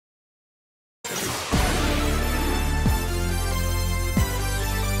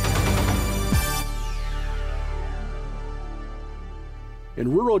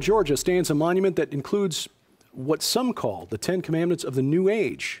In rural Georgia stands a monument that includes what some call the 10 Commandments of the New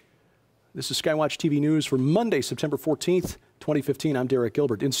Age. This is SkyWatch TV News for Monday, September 14th, 2015. I'm Derek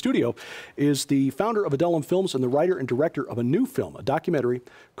Gilbert. In studio is the founder of Adellum Films and the writer and director of a new film, a documentary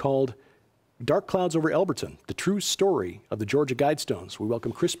called Dark Clouds Over Elberton, the true story of the Georgia Guidestones. We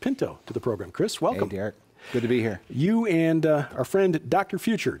welcome Chris Pinto to the program. Chris, welcome. Hey, Derek. Good to be here. You and our friend Dr.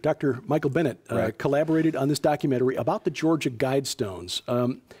 Future, Dr. Michael Bennett, collaborated on this documentary about the Georgia Guidestones.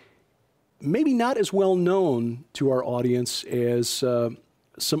 Maybe not as well known to our audience as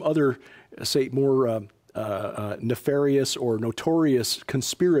some other, say, more nefarious or notorious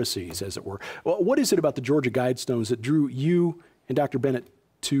conspiracies, as it were. Well, what is it about the Georgia Guidestones that drew you and Dr. Bennett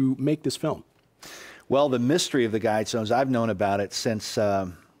to make this film? Well, the mystery of the Guidestones, I've known about it since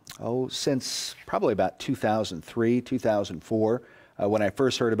probably about 2003, 2004, when I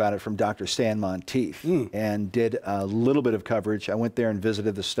first heard about it from Dr. Stan Monteith, and did a little bit of coverage. I went there and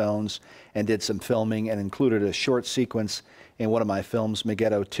visited the Stones and did some filming and included a short sequence in one of my films,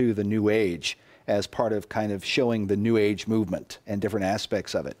 Megiddo 2, The New Age, as part of kind of showing the New Age movement and different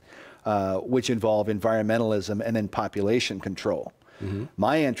aspects of it, which involve environmentalism and then population control.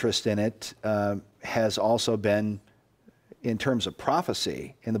 My interest in it has also been in terms of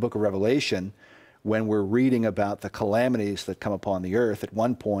prophecy in the book of Revelation. When we're reading about the calamities that come upon the earth, at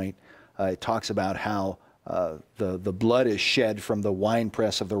one point it talks about how the blood is shed from the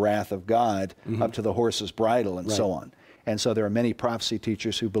winepress of the wrath of God up to the horse's bridle and so on. And so there are many prophecy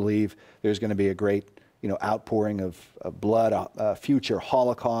teachers who believe there's going to be a great outpouring of blood, a future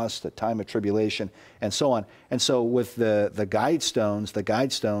Holocaust, a time of tribulation, and so on. And so with the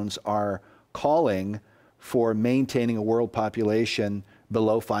Guidestones are calling for maintaining a world population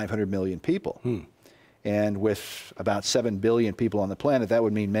below 500 million people. And with about 7 billion people on the planet, that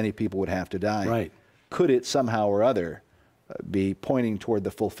would mean many people would have to die. Could it somehow or other be pointing toward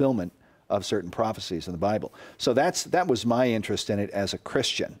the fulfillment of certain prophecies in the Bible? So that was my interest in it as a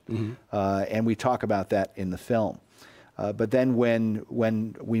Christian. And we talk about that in the film. But then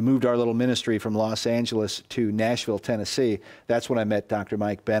when we moved our little ministry from Los Angeles to Nashville, Tennessee, that's when I met Dr.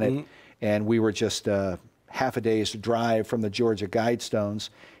 Mike Bennett. And we were just half a day's drive from the Georgia Guidestones.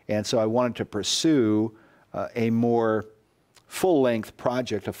 And so I wanted to pursue a more full-length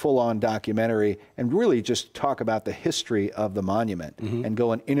project, a full-on documentary, and really just talk about the history of the monument and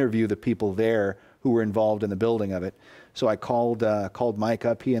go and interview the people there who were involved in the building of it. So I called Mike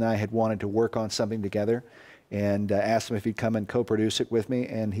up. He and I had wanted to work on something together, and asked him if he'd come and co-produce it with me,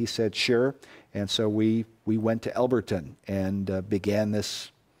 and he said sure. And so we went to Elberton and began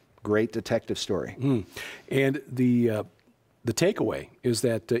this great detective story. And the takeaway is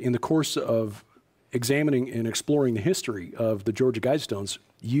that in the course of examining and exploring the history of the Georgia Guidestones,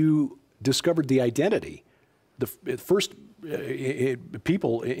 you discovered the identity, the first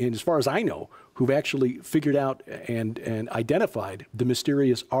people, as far as I know, who've actually figured out and identified the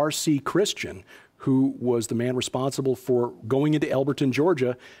mysterious R.C. Christian, who was the man responsible for going into Elberton,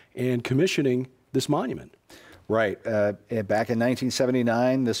 Georgia, and commissioning this monument. Right. Back in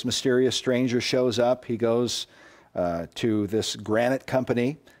 1979, this mysterious stranger shows up. He goes to this granite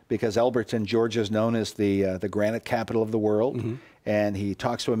company, because Elberton, Georgia is known as the granite capital of the world. And he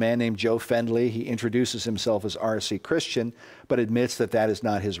talks to a man named Joe Fendley. He introduces himself as R.C. Christian, but admits that that is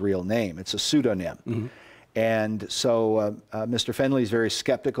not his real name. It's a pseudonym. And so Mr. Fendley is very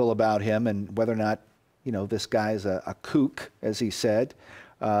skeptical about him and whether or not, this guy's a kook, as he said.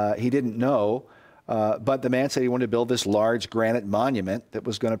 He didn't know. But the man said he wanted to build this large granite monument that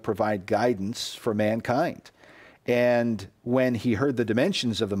was going to provide guidance for mankind. And when he heard the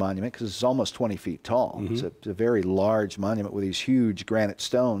dimensions of the monument, because it's almost 20 feet tall, it's a very large monument with these huge granite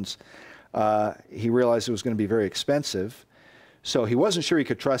stones, he realized it was going to be very expensive. So he wasn't sure he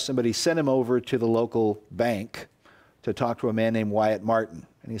could trust him, but he sent him over to the local bank to talk to a man named Wyatt Martin.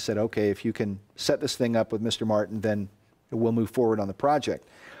 And he said, okay, if you can set this thing up with Mr. Martin, then we'll move forward on the project.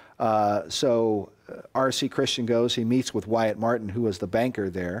 So R.C. Christian goes, he meets with Wyatt Martin, who was the banker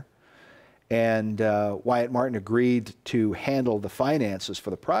there, and Wyatt Martin agreed to handle the finances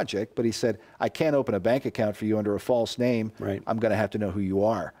for the project, but he said, I can't open a bank account for you under a false name. I'm going to have to know who you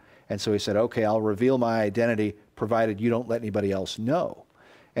are. And so he said, okay, I'll reveal my identity provided you don't let anybody else know.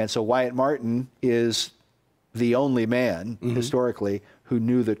 And so Wyatt Martin is the only man, historically, who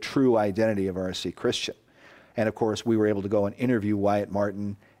knew the true identity of R.C. Christian. And of course, we were able to go and interview Wyatt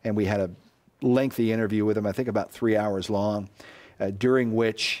Martin, and we had a lengthy interview with him, I think about 3 hours long, during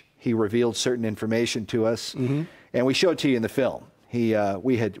which he revealed certain information to us, and we showed to you in the film.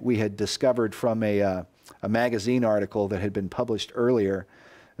 We had discovered from a magazine article that had been published earlier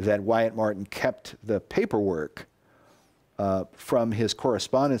that Wyatt Martin kept the paperwork from his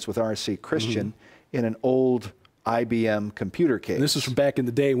correspondence with R.C. Christian in an old IBM computer case. And this is from back in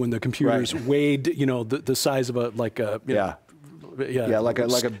the day when the computers weighed, you know, the size of a like a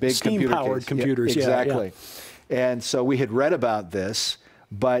like a big steam-powered computers. Yeah, exactly. And so we had read about this,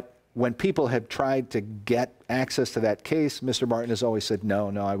 but when people had tried to get access to that case, Mr. Martin has always said, no,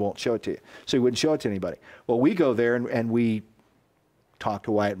 I won't show it to you. So he wouldn't show it to anybody. Well, we go there and we talked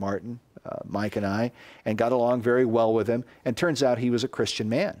to Wyatt Martin, Mike and I, and got along very well with him. And turns out he was a Christian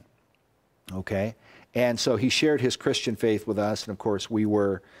man. Okay? And so he shared his Christian faith with us. And of course, we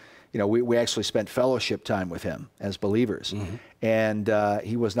were, you know, we actually spent fellowship time with him as believers. And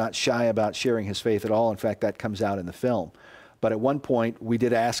he was not shy about sharing his faith at all. In fact, that comes out in the film. But at one point, we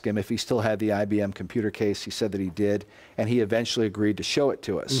did ask him if he still had the IBM computer case. He said that he did, and he eventually agreed to show it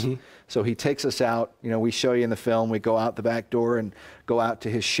to us. So he takes us out. You know, we show you in the film. We go out the back door and go out to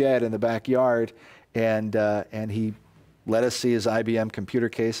his shed in the backyard, and he let us see his IBM computer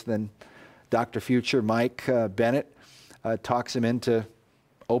case. Then Dr. Future, Mike Bennett, talks him into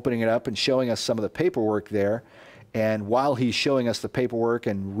opening it up and showing us some of the paperwork there. And while he's showing us the paperwork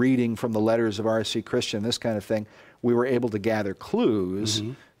and reading from the letters of R.C. Christian, this kind of thing, we were able to gather clues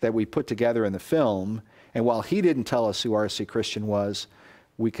that we put together in the film. And while he didn't tell us who R.C. Christian was,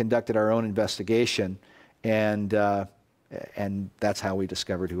 we conducted our own investigation, and that's how we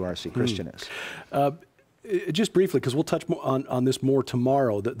discovered who R.C. Christian is. Just briefly, because we'll touch on this more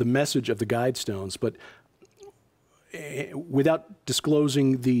tomorrow, the message of the Guidestones, but without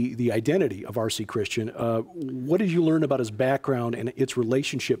disclosing the identity of R.C. Christian, what did you learn about his background and its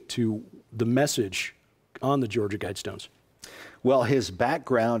relationship to the message on the Georgia Guidestones? Well, his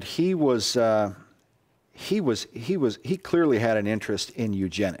background, he clearly had an interest in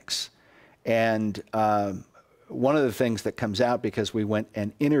eugenics. And one of the things that comes out, because we went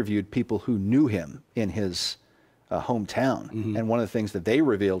and interviewed people who knew him in his hometown, and one of the things that they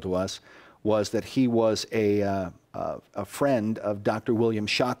revealed to us was that he was a friend of Dr. William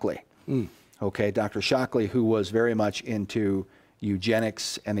Shockley. Okay, Dr. Shockley, who was very much into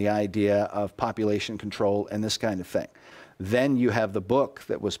eugenics and the idea of population control and this kind of thing. Then you have the book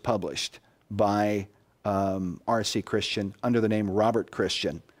that was published by R.C. Christian under the name Robert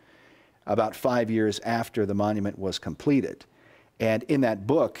Christian about 5 years after the monument was completed. And in that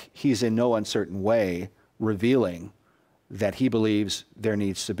book, he's in no uncertain way revealing that he believes there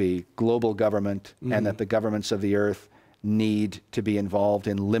needs to be global government and that the governments of the earth need to be involved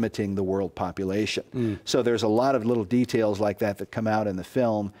in limiting the world population. So there's a lot of little details like that that come out in the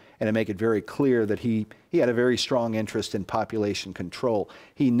film, and to make it very clear that he had a very strong interest in population control.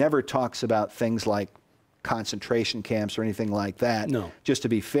 He never talks about things like concentration camps or anything like that, just to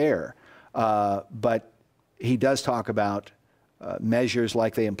be fair. But he does talk about measures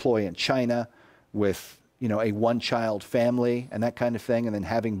like they employ in China with, you know, a one-child family and that kind of thing, and then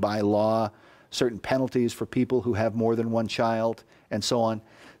having by law certain penalties for people who have more than one child and so on.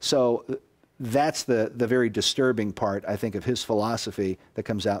 So that's the very disturbing part, I think, of his philosophy that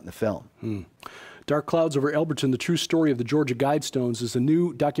comes out in the film. Dark Clouds Over Elberton, The True Story of the Georgia Guidestones, is a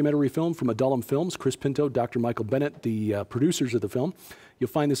new documentary film from Adullam Films. Chris Pinto, Dr. Michael Bennett, the producers of the film. You'll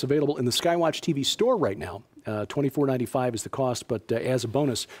find this available in the SkyWatchTV store right now. $24.95 is the cost, but as a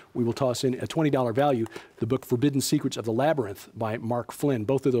bonus, we will toss in a $20 value, the book Forbidden Secrets of the Labyrinth by Mark Flynn.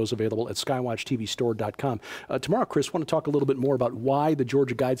 Both of those available at skywatchtvstore.com. Tomorrow, Chris, I want to talk a little bit more about why the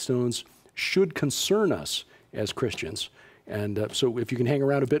Georgia Guidestones should concern us as Christians. And so if you can hang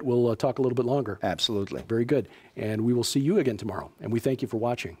around a bit, we'll talk a little bit longer. Absolutely. Very good. And we will see you again tomorrow. And we thank you for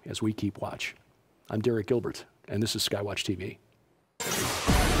watching as we keep watch. I'm Derek Gilbert, and this is SkyWatch TV.